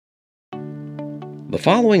The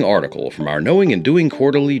following article from our Knowing and Doing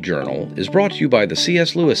Quarterly Journal is brought to you by the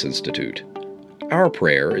C.S. Lewis Institute. Our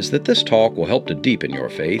prayer is that this talk will help to deepen your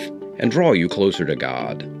faith and draw you closer to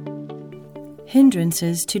God.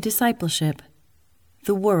 Hindrances to Discipleship.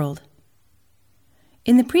 The World.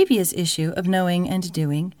 In the previous issue of Knowing and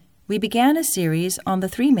Doing, we began a series on the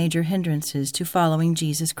three major hindrances to following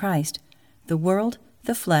Jesus Christ: the world,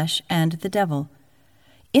 the flesh, and the devil.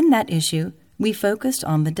 In that issue, we focused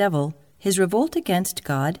on the devil, his revolt against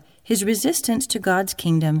God, his resistance to God's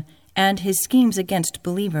kingdom, and his schemes against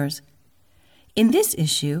believers. In this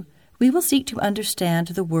issue, we will seek to understand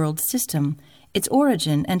the world system, its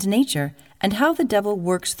origin and nature, and how the devil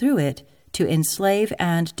works through it to enslave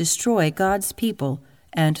and destroy God's people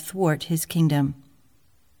and thwart his kingdom.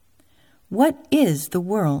 What is the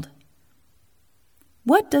world?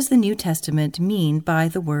 What does the New Testament mean by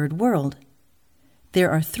the word world?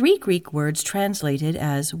 There are three Greek words translated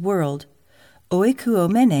as world.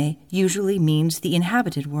 Oikoumene usually means the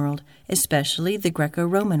inhabited world, especially the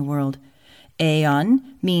Greco-Roman world.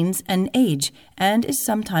 Aeon means an age and is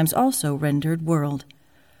sometimes also rendered world.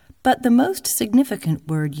 But the most significant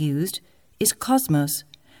word used is cosmos,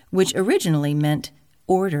 which originally meant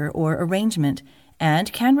order or arrangement,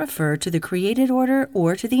 and can refer to the created order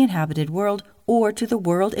or to the inhabited world or to the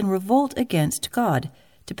world in revolt against God,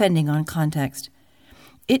 depending on context.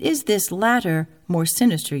 It is this latter, more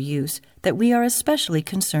sinister use that we are especially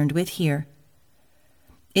concerned with here.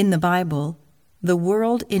 In the Bible, the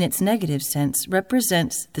world in its negative sense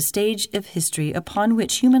represents the stage of history upon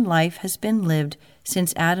which human life has been lived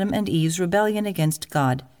since Adam and Eve's rebellion against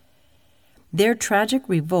God. Their tragic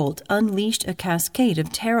revolt unleashed a cascade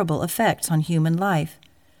of terrible effects on human life.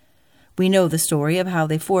 We know the story of how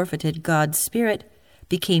they forfeited God's Spirit,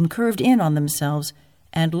 became curved in on themselves,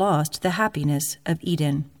 and lost the happiness of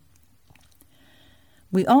Eden.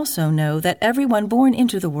 We also know that everyone born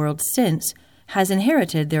into the world since has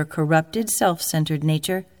inherited their corrupted, self-centered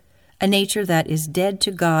nature, a nature that is dead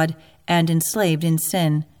to God and enslaved in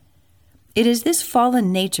sin. It is this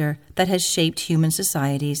fallen nature that has shaped human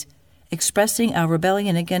societies, expressing our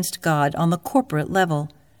rebellion against God on the corporate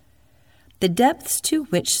level. The depths to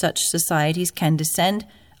which such societies can descend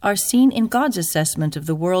are seen in God's assessment of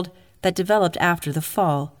the world that developed after the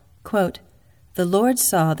fall. Quote, "The Lord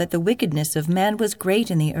saw that the wickedness of man was great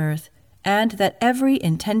in the earth, and that every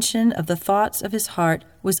intention of the thoughts of his heart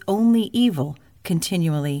was only evil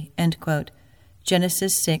continually." End quote.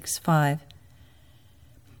 Genesis 6:5.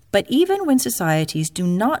 But even when societies do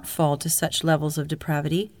not fall to such levels of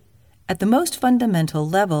depravity, at the most fundamental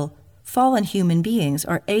level, fallen human beings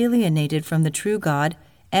are alienated from the true God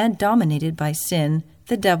and dominated by sin,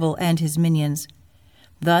 the devil, and his minions.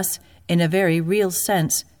 Thus, in a very real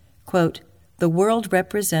sense, quote, "the world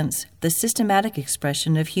represents the systematic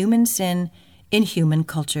expression of human sin in human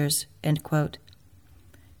cultures," end quote.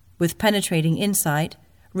 With penetrating insight,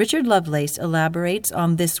 Richard Lovelace elaborates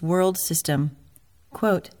on this world system.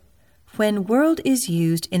 Quote, "When world is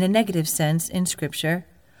used in a negative sense in Scripture,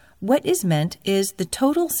 what is meant is the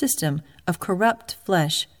total system of corrupt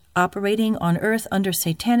flesh operating on earth under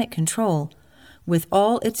satanic control, with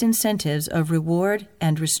all its incentives of reward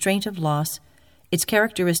and restraint of loss, its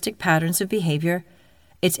characteristic patterns of behavior,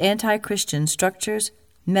 its anti-Christian structures,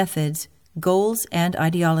 methods, goals, and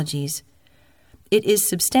ideologies. It is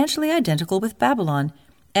substantially identical with Babylon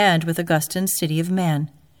and with Augustine's City of Man.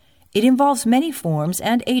 It involves many forms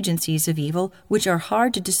and agencies of evil which are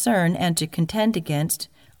hard to discern and to contend against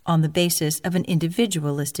on the basis of an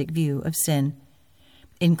individualistic view of sin.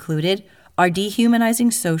 Included are dehumanizing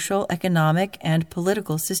social, economic, and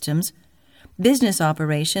political systems, business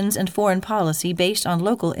operations and foreign policy based on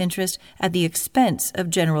local interest at the expense of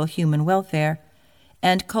general human welfare,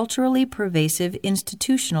 and culturally pervasive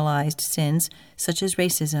institutionalized sins such as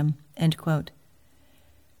racism." End quote.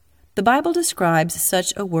 The Bible describes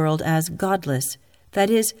such a world as godless, that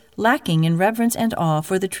is, lacking in reverence and awe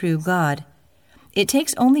for the true God. It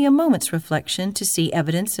takes only a moment's reflection to see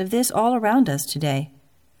evidence of this all around us today.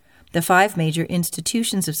 The five major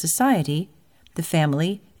institutions of society, the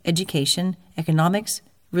family, education, economics,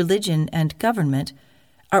 religion, and government,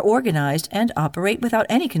 are organized and operate without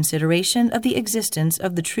any consideration of the existence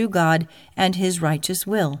of the true God and his righteous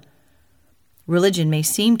will. Religion may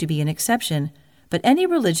seem to be an exception, but any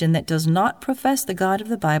religion that does not profess the God of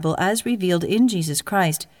the Bible as revealed in Jesus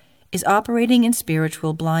Christ is operating in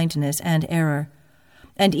spiritual blindness and error.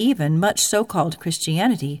 And even much so-called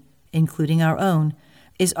Christianity, including our own,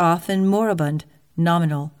 is often moribund,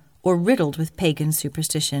 nominal, or riddled with pagan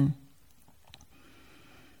superstition.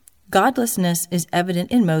 Godlessness is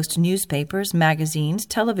evident in most newspapers, magazines,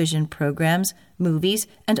 television programs, movies,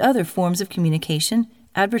 and other forms of communication,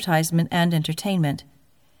 advertisement, and entertainment.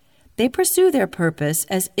 They pursue their purpose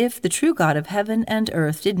as if the true God of heaven and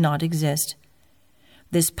earth did not exist.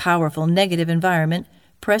 This powerful negative environment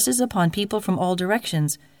presses upon people from all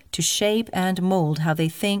directions to shape and mold how they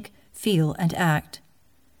think, feel, and act.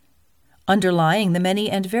 Underlying the many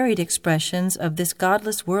and varied expressions of this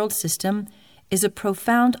godless world system is a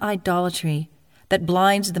profound idolatry that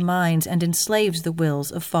blinds the minds and enslaves the wills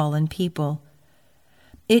of fallen people.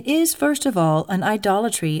 It is, first of all, an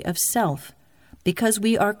idolatry of self, because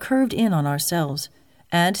we are curved in on ourselves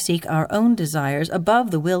and seek our own desires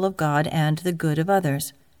above the will of God and the good of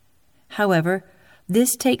others. However,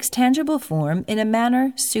 this takes tangible form in a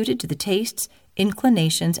manner suited to the tastes,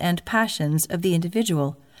 inclinations, and passions of the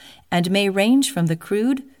individual, and may range from the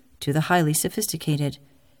crude to the highly sophisticated.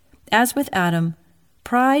 As with Adam,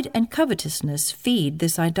 pride and covetousness feed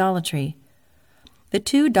this idolatry. The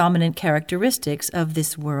two dominant characteristics of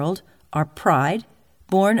this world are pride,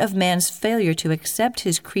 born of man's failure to accept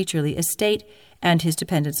his creaturely estate and his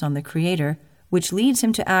dependence on the Creator, which leads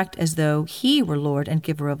him to act as though he were Lord and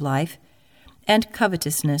giver of life, and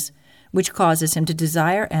covetousness, which causes him to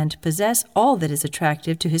desire and possess all that is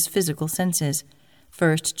attractive to his physical senses.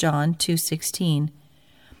 1 John 2:16.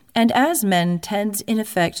 And as man tends in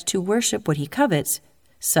effect to worship what he covets,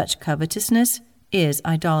 such covetousness is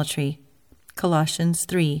idolatry. Colossians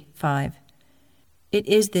 3:5. It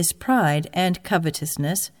is this pride and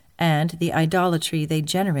covetousness and the idolatry they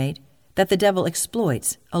generate that the devil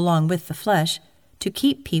exploits, along with the flesh, to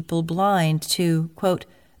keep people blind to, quote,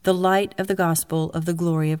 the light of the gospel of the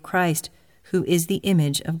glory of Christ, who is the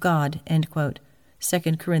image of God, end quote.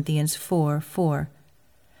 2 Corinthians 4:4.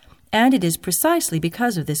 And it is precisely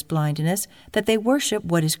because of this blindness that they worship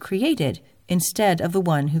what is created instead of the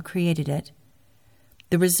one who created it.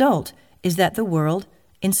 The result is that the world,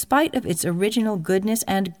 in spite of its original goodness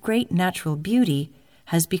and great natural beauty,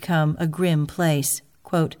 has become a grim place,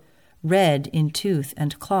 quote, red in tooth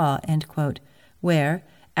and claw, end quote, where,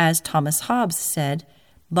 as Thomas Hobbes said,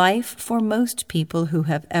 life for most people who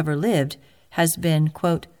have ever lived has been,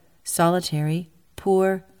 quote, solitary,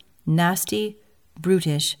 poor, nasty,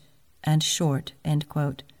 brutish, and short, end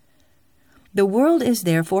quote. The world is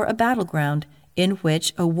therefore a battleground in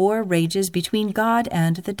which a war rages between God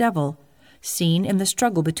and the devil, seen in the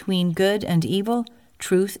struggle between good and evil,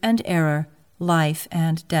 truth and error, life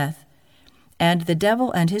and death. And the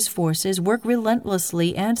devil and his forces work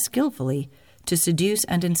relentlessly and skillfully to seduce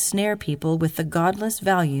and ensnare people with the godless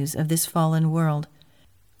values of this fallen world.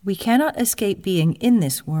 We cannot escape being in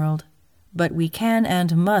this world, but we can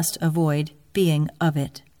and must avoid being of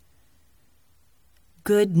it.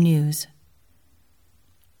 Good news.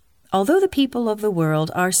 Although the people of the world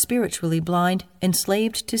are spiritually blind,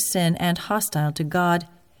 enslaved to sin, and hostile to God,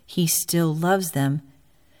 He still loves them.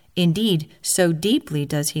 Indeed, so deeply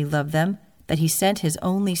does He love them that He sent His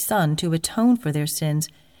only Son to atone for their sins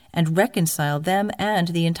and reconcile them and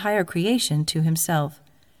the entire creation to Himself.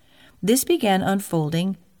 This began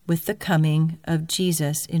unfolding with the coming of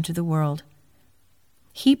Jesus into the world.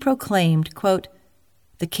 He proclaimed, quote,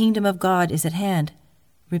 "The kingdom of God is at hand.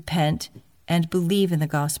 Repent and believe in the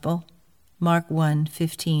gospel." Mark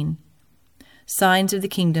 1:15. Signs of the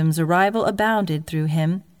kingdom's arrival abounded through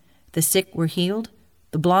him. The sick were healed,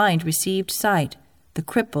 the blind received sight, the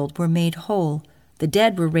crippled were made whole, the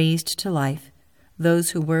dead were raised to life,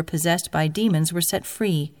 those who were possessed by demons were set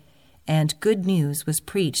free, and good news was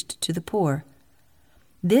preached to the poor.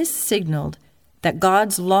 This signaled that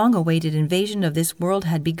God's long-awaited invasion of this world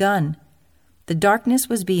had begun. The darkness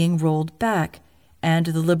was being rolled back, and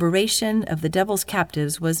the liberation of the devil's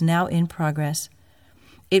captives was now in progress.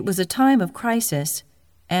 It was a time of crisis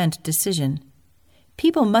and decision.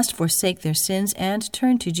 People must forsake their sins and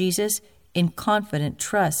turn to Jesus in confident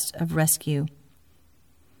trust of rescue.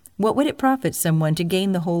 What would it profit someone to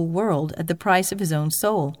gain the whole world at the price of his own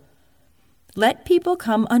soul? Let people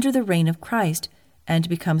come under the reign of Christ and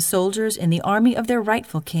become soldiers in the army of their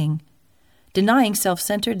rightful King. Denying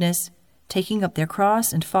self-centeredness, taking up their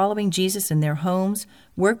cross and following Jesus in their homes,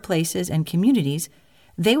 workplaces, and communities,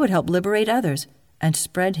 they would help liberate others and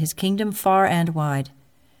spread His kingdom far and wide.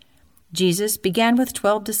 Jesus began with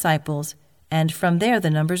 12 disciples, and from there the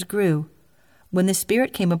numbers grew. When the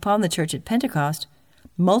Spirit came upon the church at Pentecost,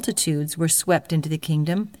 multitudes were swept into the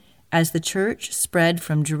kingdom as the church spread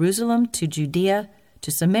from Jerusalem to Judea,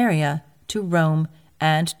 to Samaria, to Rome,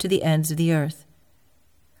 and to the ends of the earth.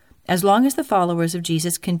 As long as the followers of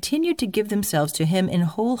Jesus continued to give themselves to Him in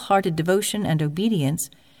wholehearted devotion and obedience,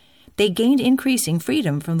 they gained increasing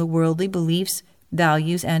freedom from the worldly beliefs,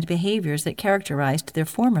 values, and behaviors that characterized their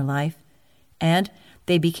former life, and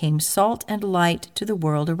they became salt and light to the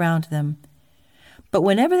world around them. But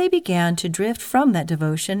whenever they began to drift from that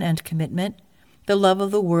devotion and commitment, the love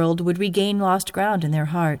of the world would regain lost ground in their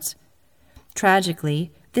hearts.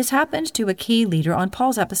 Tragically, this happened to a key leader on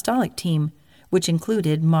Paul's apostolic team, which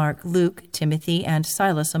included Mark, Luke, Timothy, and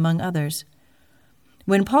Silas, among others.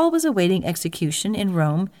 When Paul was awaiting execution in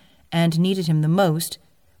Rome and needed him the most,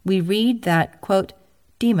 we read that, quote,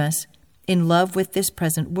 Demas, in love with this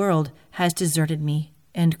present world, has deserted me,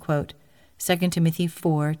 end quote. 2 Timothy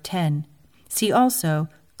 4:10. See also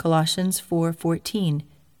Colossians 4:14,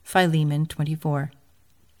 Philemon 24.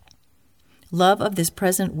 Love of this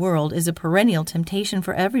present world is a perennial temptation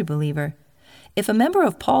for every believer. If a member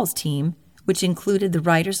of Paul's team, which included the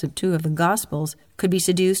writers of 2 of the Gospels, could be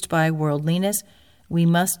seduced by worldliness, we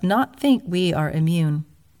must not think we are immune.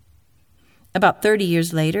 About 30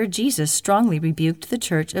 years later, Jesus strongly rebuked the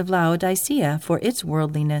church of Laodicea for its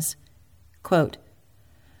worldliness. Quote,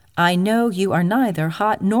 I know you are neither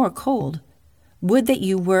hot nor cold. Would that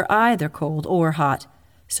you were either cold or hot.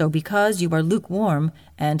 So because you are lukewarm,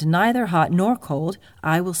 and neither hot nor cold,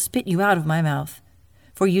 I will spit you out of my mouth.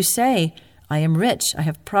 For you say, I am rich, I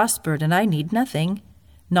have prospered, and I need nothing,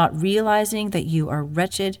 not realizing that you are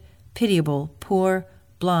wretched, pitiable, poor,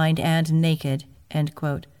 blind, and naked. End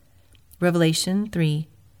quote. Revelation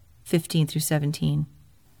 3:15-17.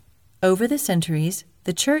 Over the centuries,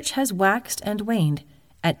 the church has waxed and waned,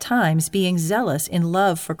 at times being zealous in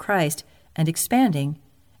love for Christ and expanding,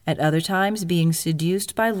 at other times being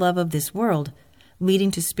seduced by love of this world,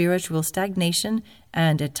 leading to spiritual stagnation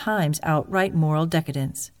and at times outright moral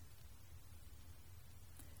decadence.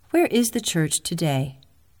 Where is the church today?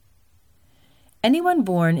 Anyone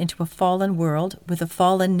born into a fallen world with a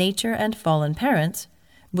fallen nature and fallen parents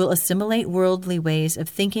will assimilate worldly ways of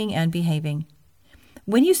thinking and behaving.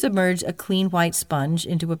 When you submerge a clean white sponge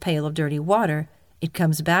into a pail of dirty water, it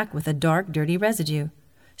comes back with a dark, dirty residue.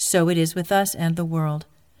 So it is with us and the world.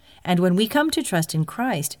 And when we come to trust in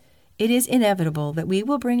Christ, it is inevitable that we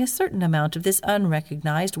will bring a certain amount of this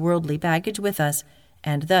unrecognized worldly baggage with us,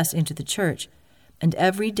 and thus into the church, and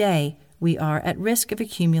every day we are at risk of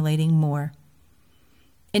accumulating more.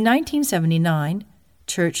 In 1979,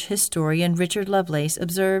 church historian Richard Lovelace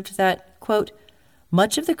observed that, quote,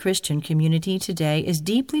 much of the Christian community today is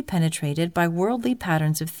deeply penetrated by worldly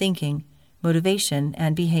patterns of thinking, motivation,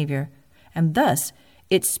 and behavior, and thus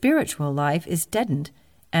its spiritual life is deadened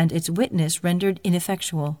and its witness rendered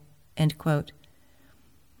ineffectual. End quote.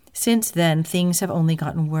 Since then, things have only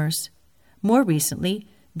gotten worse. More recently,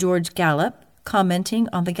 George Gallup, commenting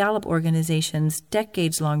on the Gallup organization's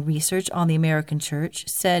decades-long research on the American church,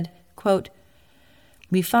 said, quote,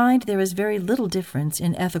 we find there is very little difference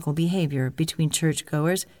in ethical behavior between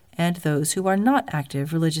churchgoers and those who are not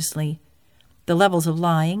active religiously. The levels of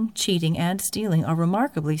lying, cheating, and stealing are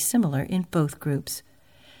remarkably similar in both groups.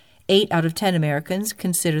 8 out of 10 Americans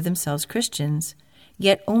consider themselves Christians,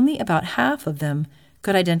 yet only about half of them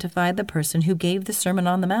could identify the person who gave the Sermon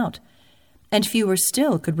on the Mount, and fewer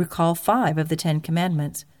still could recall 5 of the 10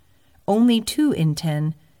 commandments. Only 2 in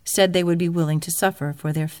 10 said they would be willing to suffer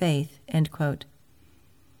for their faith. End quote.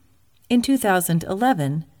 In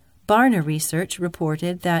 2011, Barna Research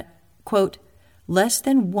reported that, quote, less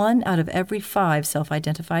than 1 out of every 5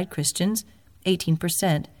 self-identified Christians,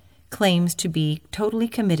 18%, claims to be totally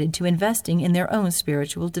committed to investing in their own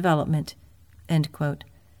spiritual development. End quote.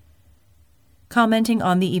 Commenting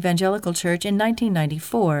on the evangelical church in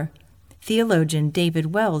 1994, theologian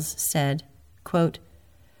David Wells said, quote,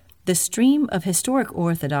 the stream of historic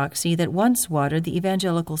orthodoxy that once watered the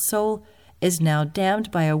evangelical soul is now dammed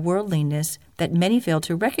by a worldliness that many fail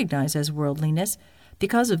to recognize as worldliness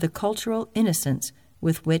because of the cultural innocence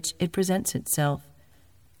with which it presents itself.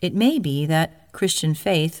 It may be that Christian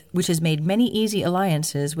faith, which has made many easy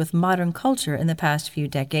alliances with modern culture in the past few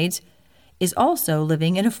decades, is also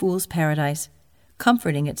living in a fool's paradise,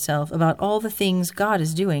 comforting itself about all the things God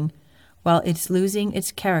is doing, while it's losing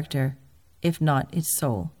its character, if not its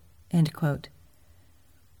soul. End quote.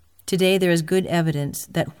 Today there is good evidence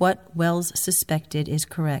that what Wells suspected is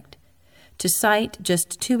correct. To cite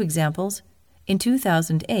just 2 examples, in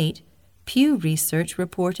 2008, Pew Research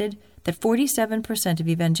reported that 47% of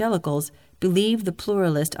evangelicals believe the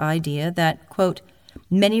pluralist idea that, quote,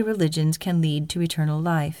 many religions can lead to eternal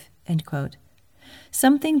life, end quote,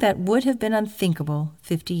 something that would have been unthinkable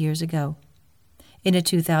 50 years ago. In a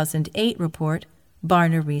 2008 report,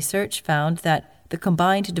 Barna Research found that the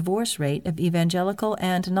combined divorce rate of evangelical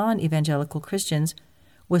and non-evangelical Christians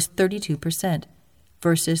was 32%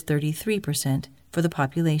 versus 33% for the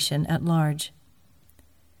population at large.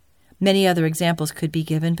 Many other examples could be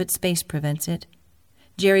given, but space prevents it.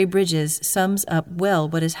 Jerry Bridges sums up well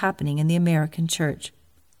what is happening in the American church.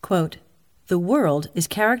 Quote, "The world is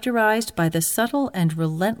characterized by the subtle and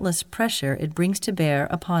relentless pressure it brings to bear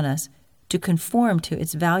upon us to conform to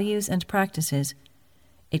its values and practices.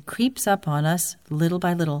 It creeps up on us little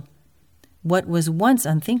by little. What was once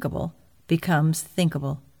unthinkable becomes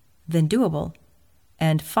thinkable, then doable,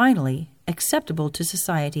 and finally acceptable to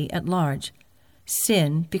society at large.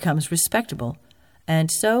 Sin becomes respectable, and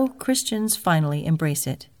so Christians finally embrace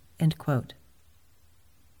it." End quote.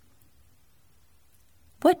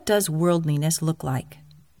 What does worldliness look like?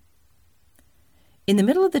 In the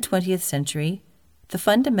middle of the 20th century, the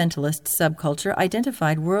fundamentalist subculture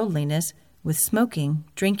identified worldliness with smoking,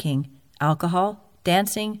 drinking, alcohol,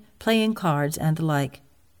 dancing, playing cards, and the like.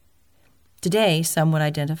 Today, some would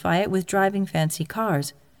identify it with driving fancy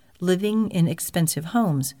cars, living in expensive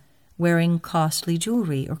homes, wearing costly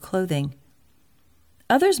jewelry or clothing.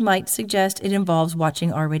 Others might suggest it involves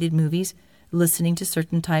watching R-rated movies, listening to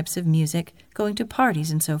certain types of music, going to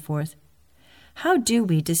parties, and so forth. How do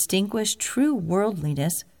we distinguish true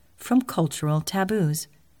worldliness from cultural taboos?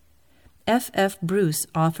 F. Bruce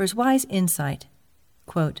offers wise insight.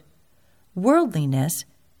 Quote, "Worldliness,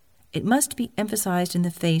 it must be emphasized in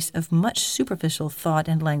the face of much superficial thought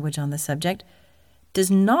and language on the subject,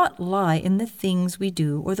 does not lie in the things we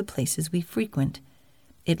do or the places we frequent.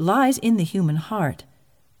 It lies in the human heart,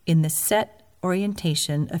 in the set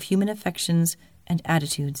orientation of human affections and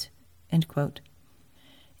attitudes." End quote.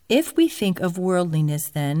 If we think of worldliness,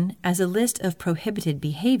 then, as a list of prohibited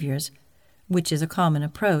behaviors, which is a common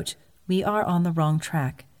approach, we are on the wrong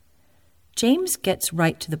track. James gets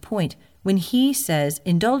right to the point when he says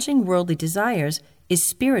indulging worldly desires is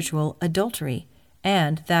spiritual adultery,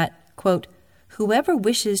 and that, quote, "whoever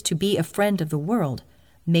wishes to be a friend of the world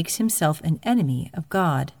makes himself an enemy of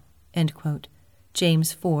God." End quote.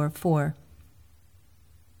 James 4:4.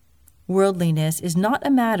 Worldliness is not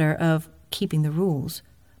a matter of keeping the rules,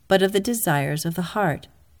 but of the desires of the heart,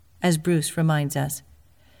 as Bruce reminds us.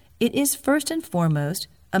 It is first and foremost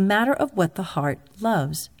a matter of what the heart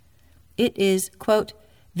loves. It is, quote,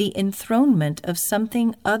 "the enthronement of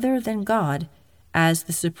something other than God as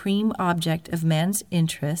the supreme object of man's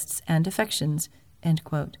interests and affections." End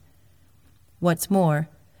quote. What's more,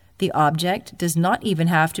 the object does not even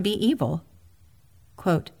have to be evil.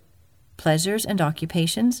 Quote, "Pleasures and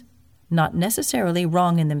occupations, not necessarily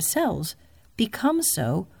wrong in themselves, become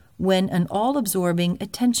so when an all-absorbing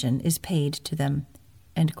attention is paid to them."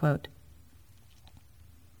 End quote.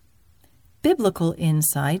 Biblical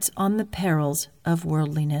insights on the perils of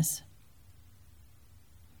worldliness.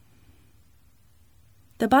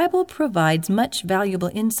 The Bible provides much valuable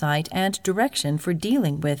insight and direction for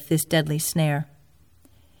dealing with this deadly snare.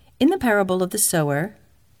 In the parable of the sower,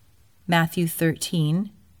 Matthew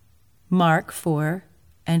 13, Mark 4,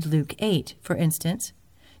 and Luke 8, for instance,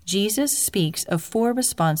 Jesus speaks of 4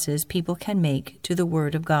 responses people can make to the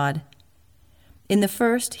Word of God. In the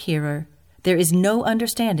first hearer, there is no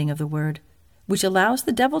understanding of the Word, which allows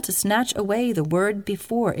the devil to snatch away the Word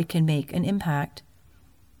before it can make an impact.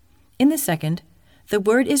 In the second, the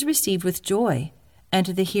Word is received with joy, and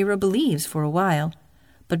the hearer believes for a while,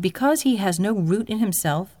 but because he has no root in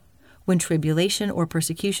himself, when tribulation or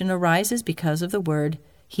persecution arises because of the Word,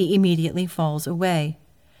 he immediately falls away.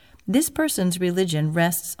 This person's religion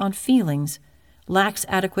rests on feelings, lacks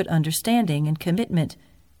adequate understanding and commitment,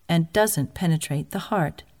 and doesn't penetrate the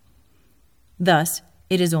heart. Thus,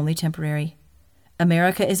 it is only temporary.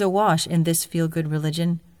 America is awash in this feel-good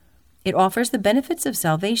religion. It offers the benefits of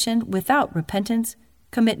salvation without repentance,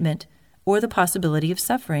 commitment, or the possibility of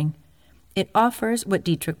suffering. It offers what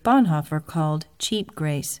Dietrich Bonhoeffer called cheap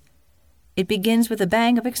grace. It begins with a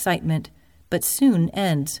bang of excitement, but soon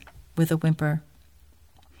ends with a whimper.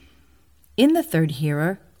 In the third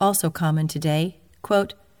hearer, also common today,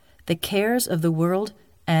 quote, "the cares of the world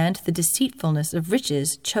and the deceitfulness of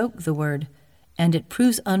riches choke the word, and it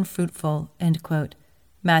proves unfruitful." End quote.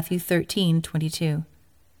 Matthew 13:22.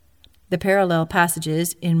 The parallel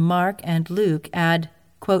passages in Mark and Luke add,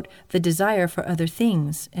 quote, "the desire for other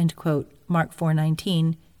things," end quote, Mark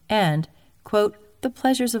 4:19, and, quote, "the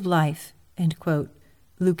pleasures of life," end quote,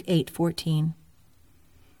 Luke 8:14.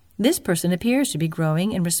 This person appears to be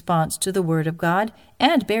growing in response to the Word of God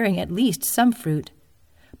and bearing at least some fruit.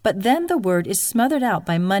 But then the Word is smothered out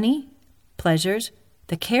by money, pleasures,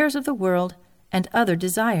 the cares of the world, and other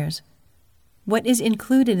desires. What is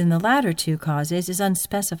included in the latter 2 causes is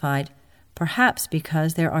unspecified, perhaps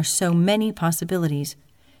because there are so many possibilities,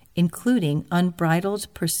 including unbridled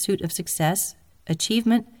pursuit of success,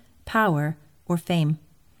 achievement, power, or fame.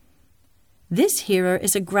 This hearer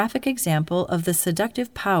is a graphic example of the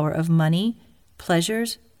seductive power of money,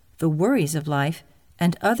 pleasures, the worries of life,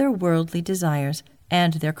 and other worldly desires,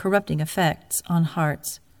 and their corrupting effects on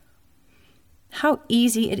hearts. How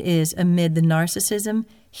easy it is amid the narcissism,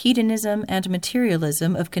 hedonism, and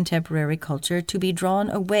materialism of contemporary culture to be drawn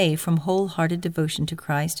away from wholehearted devotion to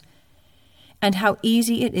Christ, and how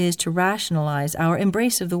easy it is to rationalize our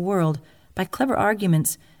embrace of the world by clever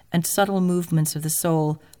arguments and subtle movements of the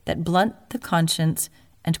soul that blunt the conscience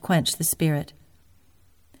and quench the spirit.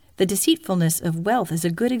 The deceitfulness of wealth is a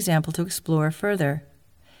good example to explore further.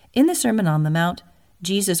 In the Sermon on the Mount,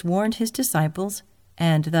 Jesus warned his disciples,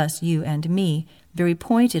 and thus you and me, very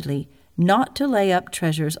pointedly, not to lay up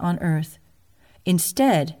treasures on earth.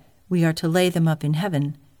 Instead, we are to lay them up in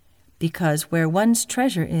heaven, because where one's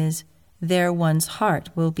treasure is, there one's heart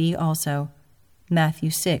will be also. Matthew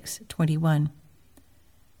 6:21.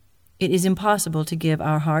 It is impossible to give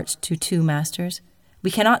our hearts to two masters. We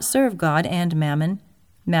cannot serve God and mammon.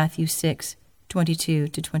 Matthew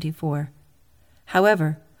 6:22-24.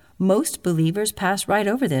 However, most believers pass right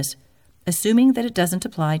over this, assuming that it doesn't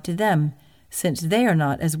apply to them, since they are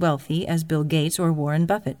not as wealthy as Bill Gates or Warren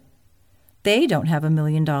Buffett. They don't have $1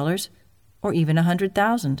 million, or even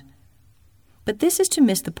 100,000. But this is to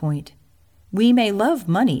miss the point. We may love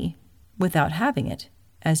money without having it,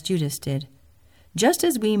 as Judas did, just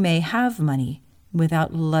as we may have money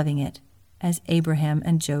without loving it, as Abraham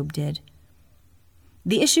and Job did.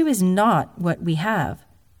 The issue is not what we have,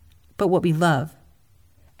 but what we love.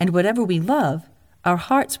 And whatever we love, our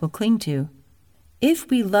hearts will cling to. If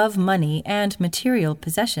we love money and material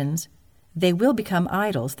possessions, they will become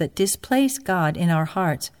idols that displace God in our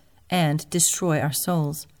hearts and destroy our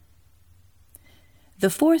souls. The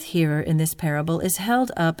fourth hearer in this parable is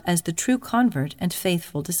held up as the true convert and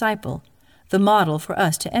faithful disciple, the model for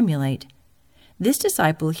us to emulate. This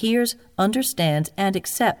disciple hears, understands, and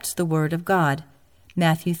accepts the word of God.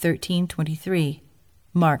 Matthew 13:23,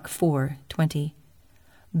 Mark 4:20.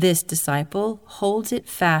 This disciple holds it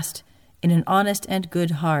fast in an honest and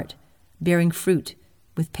good heart, bearing fruit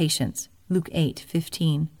with patience. Luke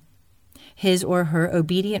 8:15. His or her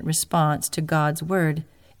obedient response to God's word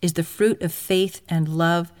is the fruit of faith and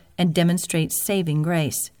love and demonstrates saving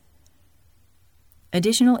grace.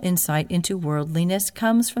 Additional insight into worldliness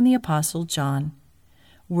comes from the Apostle John.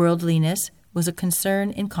 Worldliness was a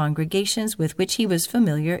concern in congregations with which he was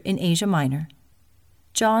familiar in Asia Minor.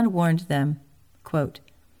 John warned them, quote,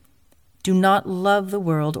 "Do not love the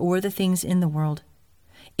world or the things in the world.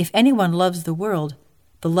 If anyone loves the world,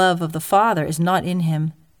 the love of the Father is not in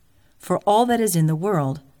him. For all that is in the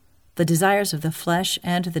world, the desires of the flesh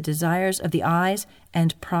and the desires of the eyes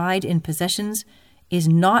and pride in possessions, is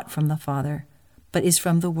not from the Father, but is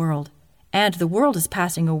from the world. And the world is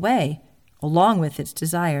passing away, along with its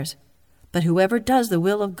desires. But whoever does the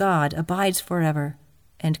will of God abides forever."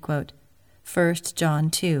 End quote. 1 John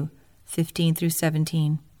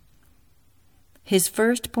 2:15-17. His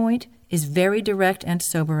first point is very direct and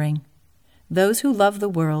sobering. Those who love the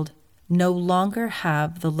world no longer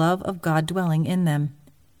have the love of God dwelling in them.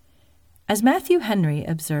 As Matthew Henry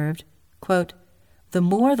observed, quote, "The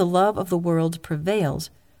more the love of the world prevails,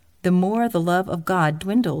 the more the love of God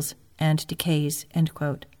dwindles and decays." End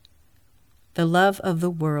quote. The love of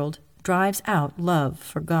the world drives out love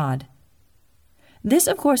for God. This,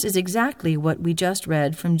 of course, is exactly what we just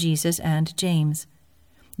read from Jesus and James.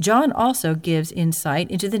 John also gives insight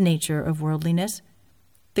into the nature of worldliness.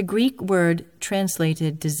 The Greek word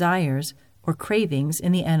translated desires or cravings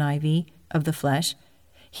in the NIV of the flesh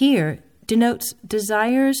here denotes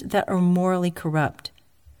desires that are morally corrupt.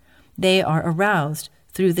 They are aroused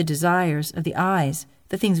through the desires of the eyes,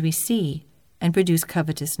 the things we see, and produce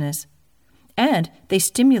covetousness. And they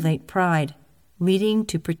stimulate pride, leading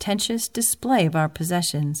to pretentious display of our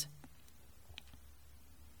possessions.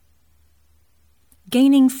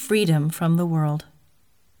 Gaining freedom from the world.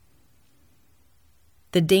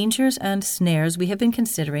 The dangers and snares we have been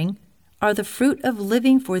considering are the fruit of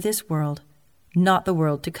living for this world, not the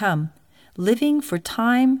world to come, living for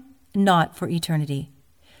time, not for eternity.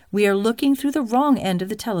 We are looking through the wrong end of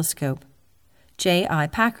the telescope. J.I.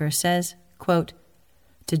 Packer says, quote,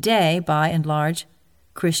 "Today, by and large,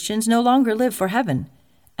 Christians no longer live for heaven,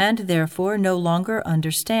 and therefore no longer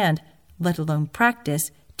understand, let alone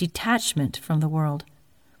practice, detachment from the world.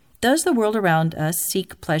 Does the world around us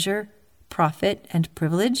seek pleasure, profit, and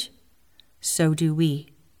privilege? So do we.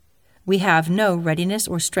 We have no readiness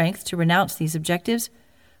or strength to renounce these objectives,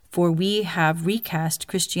 for we have recast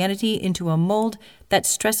Christianity into a mold that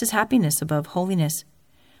stresses happiness above holiness,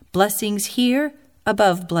 blessings here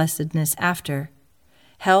above blessedness after,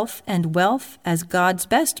 health and wealth as God's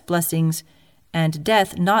best blessings and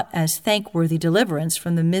death not as thankworthy deliverance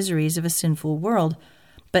from the miseries of a sinful world,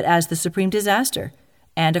 but as the supreme disaster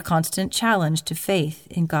and a constant challenge to faith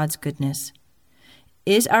in God's goodness.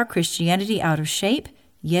 Is our Christianity out of shape?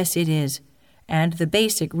 Yes, it is. And the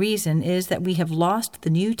basic reason is that we have lost the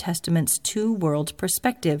New Testament's two-world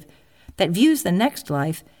perspective that views the next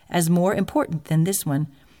life as more important than this one,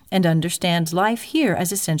 and understands life here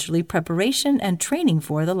as essentially preparation and training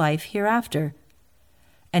for the life hereafter.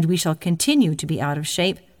 And we shall continue to be out of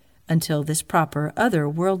shape until this proper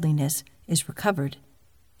other-worldliness is recovered."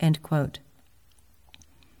 End quote.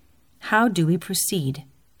 How do we proceed?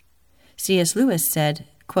 C.S. Lewis said,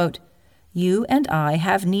 quote, "You and I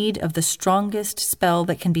have need of the strongest spell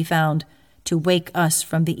that can be found to wake us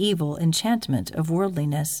from the evil enchantment of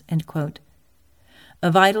worldliness." End quote. A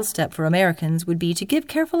vital step for Americans would be to give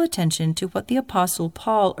careful attention to what the Apostle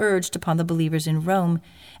Paul urged upon the believers in Rome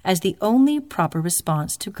as the only proper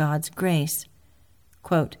response to God's grace.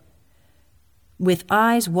 Quote, "With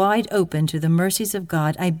eyes wide open to the mercies of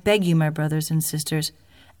God, I beg you, my brothers and sisters,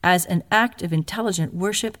 as an act of intelligent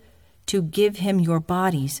worship, to give him your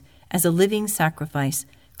bodies as a living sacrifice,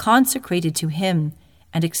 consecrated to him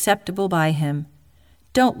and acceptable by him.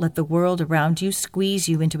 Don't let the world around you squeeze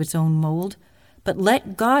you into its own mold, but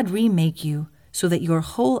let God remake you so that your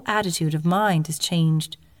whole attitude of mind is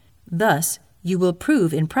changed. Thus you will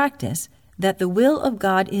prove in practice that the will of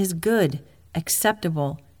God is good,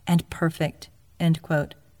 acceptable, and perfect." End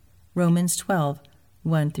quote. Romans 12,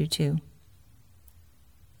 1-2.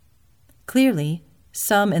 Clearly,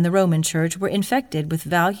 some in the Roman Church were infected with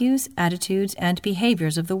values, attitudes, and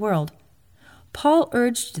behaviors of the world. Paul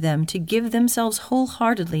urged them to give themselves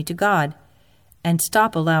wholeheartedly to God and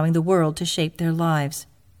stop allowing the world to shape their lives.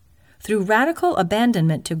 Through radical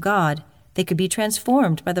abandonment to God, they could be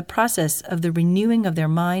transformed by the process of the renewing of their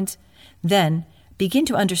minds, then begin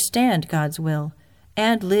to understand God's will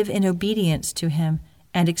and live in obedience to Him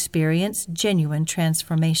and experience genuine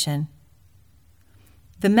transformation.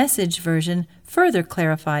 The Message version further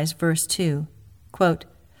clarifies verse 2, quote,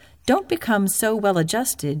 "Don't become so well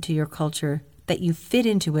adjusted to your culture that you fit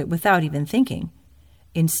into it without even thinking.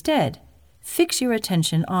 Instead, fix your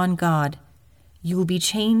attention on God. You will be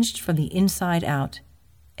changed from the inside out."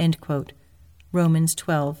 End quote. Romans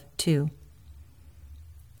 12:2.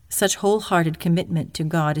 Such wholehearted commitment to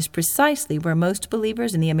God is precisely where most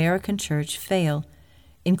believers in the American church fail,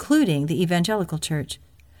 including the evangelical church.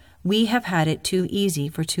 We have had it too easy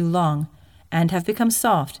for too long and have become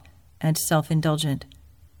soft and self-indulgent.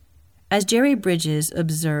 As Jerry Bridges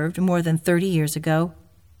observed more than 30 years ago,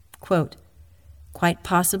 quote, "Quite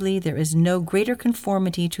possibly there is no greater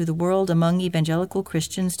conformity to the world among evangelical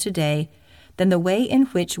Christians today than the way in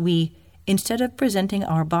which we, instead of presenting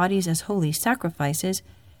our bodies as holy sacrifices,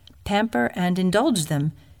 pamper and indulge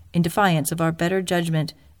them in defiance of our better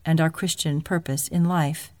judgment and our Christian purpose in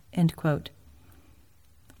life." End quote.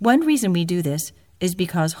 One reason we do this is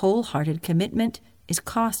because wholehearted commitment is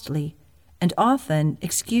costly and often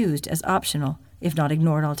excused as optional, if not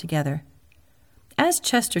ignored altogether. As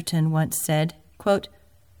Chesterton once said, quote,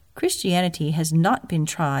 "Christianity has not been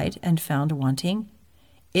tried and found wanting.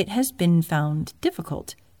 It has been found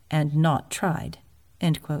difficult and not tried."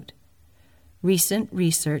 End quote. Recent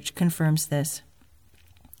research confirms this.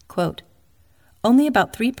 Quote, "Only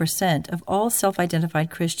about 3% of all self-identified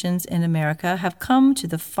Christians in America have come to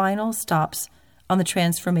the final stops on the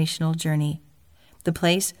transformational journey, the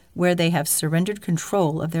place where they have surrendered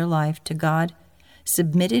control of their life to God,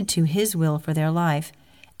 submitted to His will for their life,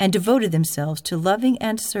 and devoted themselves to loving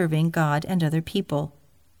and serving God and other people."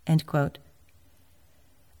 End quote.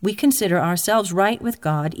 We consider ourselves right with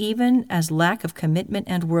God even as lack of commitment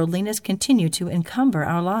and worldliness continue to encumber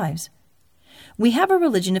our lives. We have a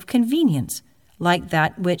religion of convenience, like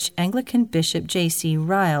that which Anglican Bishop J.C.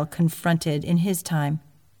 Ryle confronted in his time.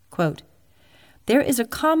 Quote, "There is a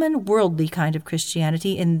common worldly kind of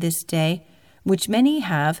Christianity in this day, which many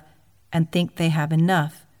have and think they have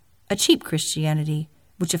enough, a cheap Christianity,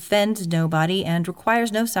 which offends nobody and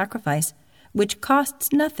requires no sacrifice, which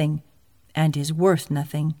costs nothing and is worth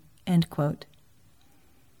nothing." End quote.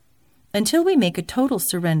 Until we make a total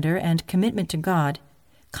surrender and commitment to God,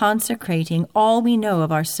 consecrating all we know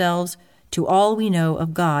of ourselves to all we know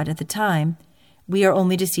of God at the time, we are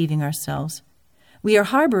only deceiving ourselves. We are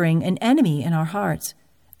harboring an enemy in our hearts,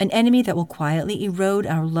 an enemy that will quietly erode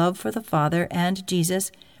our love for the Father and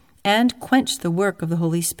Jesus and quench the work of the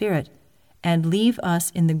Holy Spirit and leave us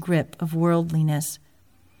in the grip of worldliness.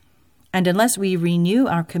 And unless we renew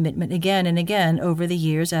our commitment again and again over the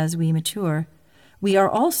years as we mature, we are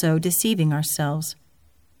also deceiving ourselves.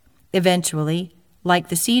 Eventually, like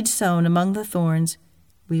the seed sown among the thorns,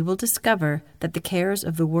 we will discover that the cares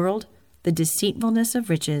of the world, the deceitfulness of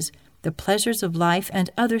riches, the pleasures of life, and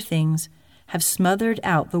other things have smothered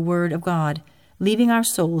out the Word of God, leaving our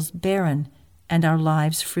souls barren and our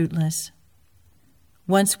lives fruitless.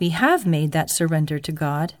 Once we have made that surrender to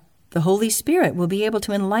God, the Holy Spirit will be able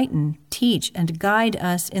to enlighten, teach, and guide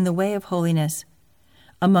us in the way of holiness.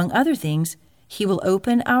 Among other things, He will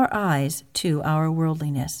open our eyes to our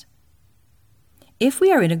worldliness. If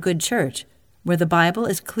we are in a good church, where the Bible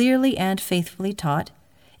is clearly and faithfully taught,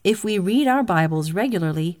 if we read our Bibles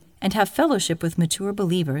regularly and have fellowship with mature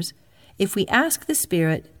believers, if we ask the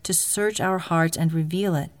Spirit to search our hearts and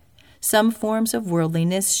reveal it, some forms of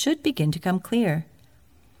worldliness should begin to come clear.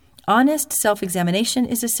 Honest self-examination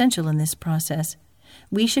is essential in this process.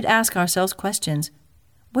 We should ask ourselves questions.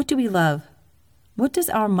 What do we love? What does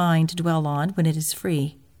our mind dwell on when it is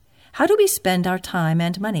free? How do we spend our time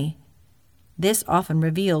and money? This often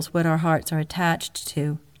reveals what our hearts are attached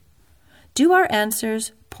to. Do our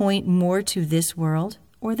answers point more to this world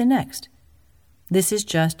or the next? This is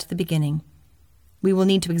just the beginning. We will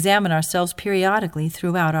need to examine ourselves periodically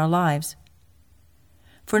throughout our lives.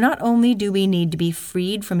 For not only do we need to be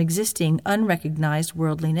freed from existing unrecognized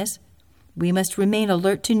worldliness, we must remain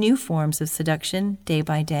alert to new forms of seduction day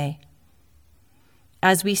by day.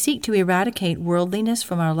 As we seek to eradicate worldliness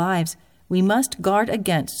from our lives, we must guard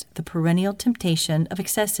against the perennial temptation of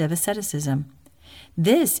excessive asceticism.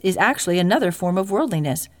 This is actually another form of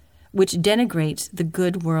worldliness, which denigrates the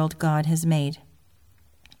good world God has made.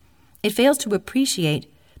 It fails to appreciate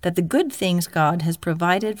that the good things God has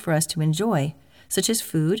provided for us to enjoy, such as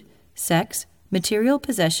food, sex, material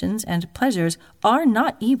possessions, and pleasures, are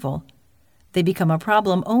not evil. They become a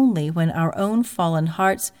problem only when our own fallen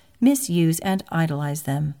hearts misuse and idolize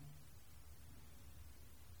them.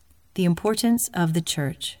 The importance of the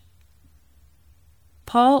church.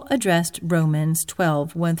 Paul addressed Romans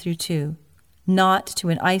 12:1-2, not to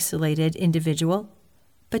an isolated individual,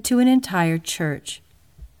 but to an entire church.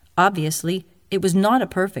 Obviously, it was not a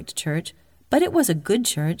perfect church, but it was a good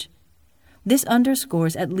church. This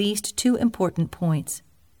underscores at least two important points.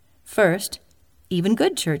 First, even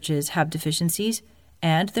good churches have deficiencies,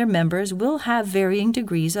 and their members will have varying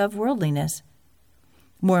degrees of worldliness.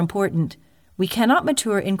 More important, we cannot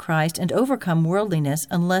mature in Christ and overcome worldliness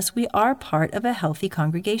unless we are part of a healthy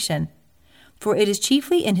congregation. For it is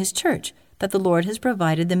chiefly in His church that the Lord has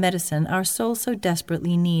provided the medicine our souls so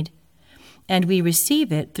desperately need. And we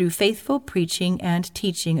receive it through faithful preaching and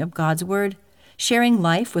teaching of God's Word, sharing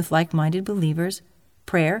life with like-minded believers,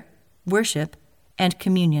 prayer, worship, and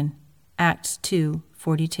communion. Acts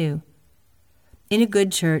 2:42. In a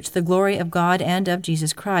good church, the glory of God and of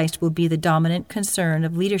Jesus Christ will be the dominant concern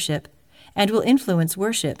of leadership, and will influence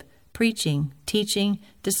worship, preaching, teaching,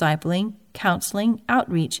 discipling, counseling,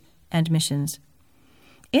 outreach, and missions.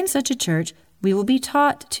 In such a church, we will be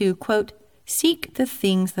taught to, quote, seek the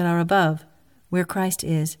things that are above, where Christ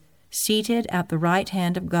is, seated at the right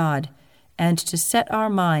hand of God, and to set our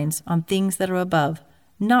minds on things that are above,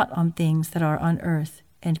 not on things that are on earth,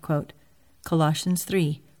 end quote. Colossians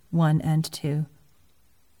 3:1-2.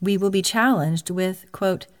 We will be challenged with,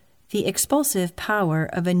 quote, the expulsive power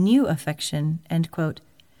of a new affection, end quote,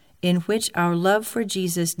 in which our love for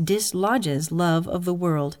Jesus dislodges love of the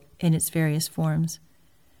world in its various forms.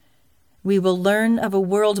 We will learn of a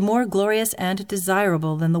world more glorious and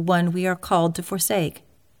desirable than the one we are called to forsake.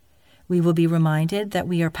 We will be reminded that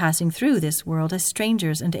we are passing through this world as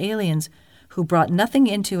strangers and aliens who brought nothing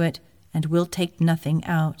into it and will take nothing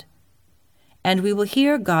out. And we will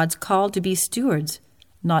hear God's call to be stewards,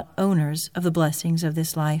 not owners of the blessings of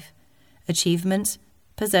this life, achievements,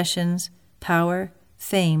 possessions, power,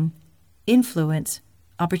 fame, influence,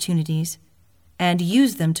 opportunities, and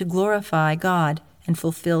use them to glorify God and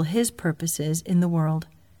fulfill His purposes in the world.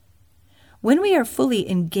 When we are fully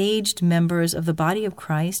engaged members of the body of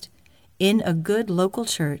Christ in a good local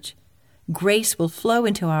church, grace will flow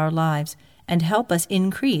into our lives and help us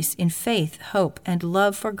increase in faith, hope, and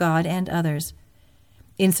love for God and others.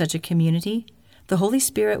 In such a community, the Holy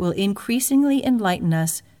Spirit will increasingly enlighten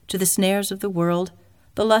us to the snares of the world,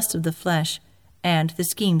 the lust of the flesh, and the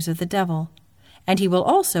schemes of the devil. And He will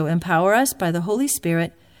also empower us by the Holy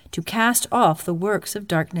Spirit to cast off the works of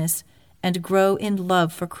darkness and grow in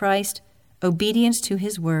love for Christ, obedience to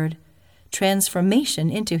His word, transformation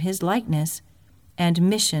into His likeness, and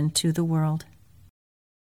mission to the world.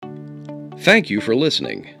 Thank you for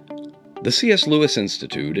listening. The C.S. Lewis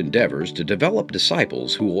Institute endeavors to develop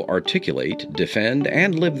disciples who will articulate, defend,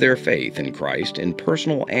 and live their faith in Christ in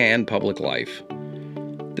personal and public life.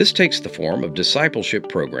 This takes the form of discipleship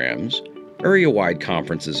programs, area-wide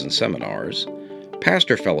conferences and seminars,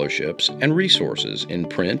 pastor fellowships, and resources in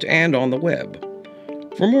print and on the web.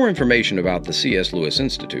 For more information about the C.S. Lewis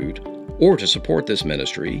Institute, or to support this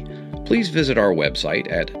ministry, please visit our website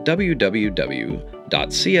at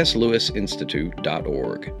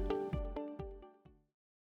www.cslewisinstitute.org.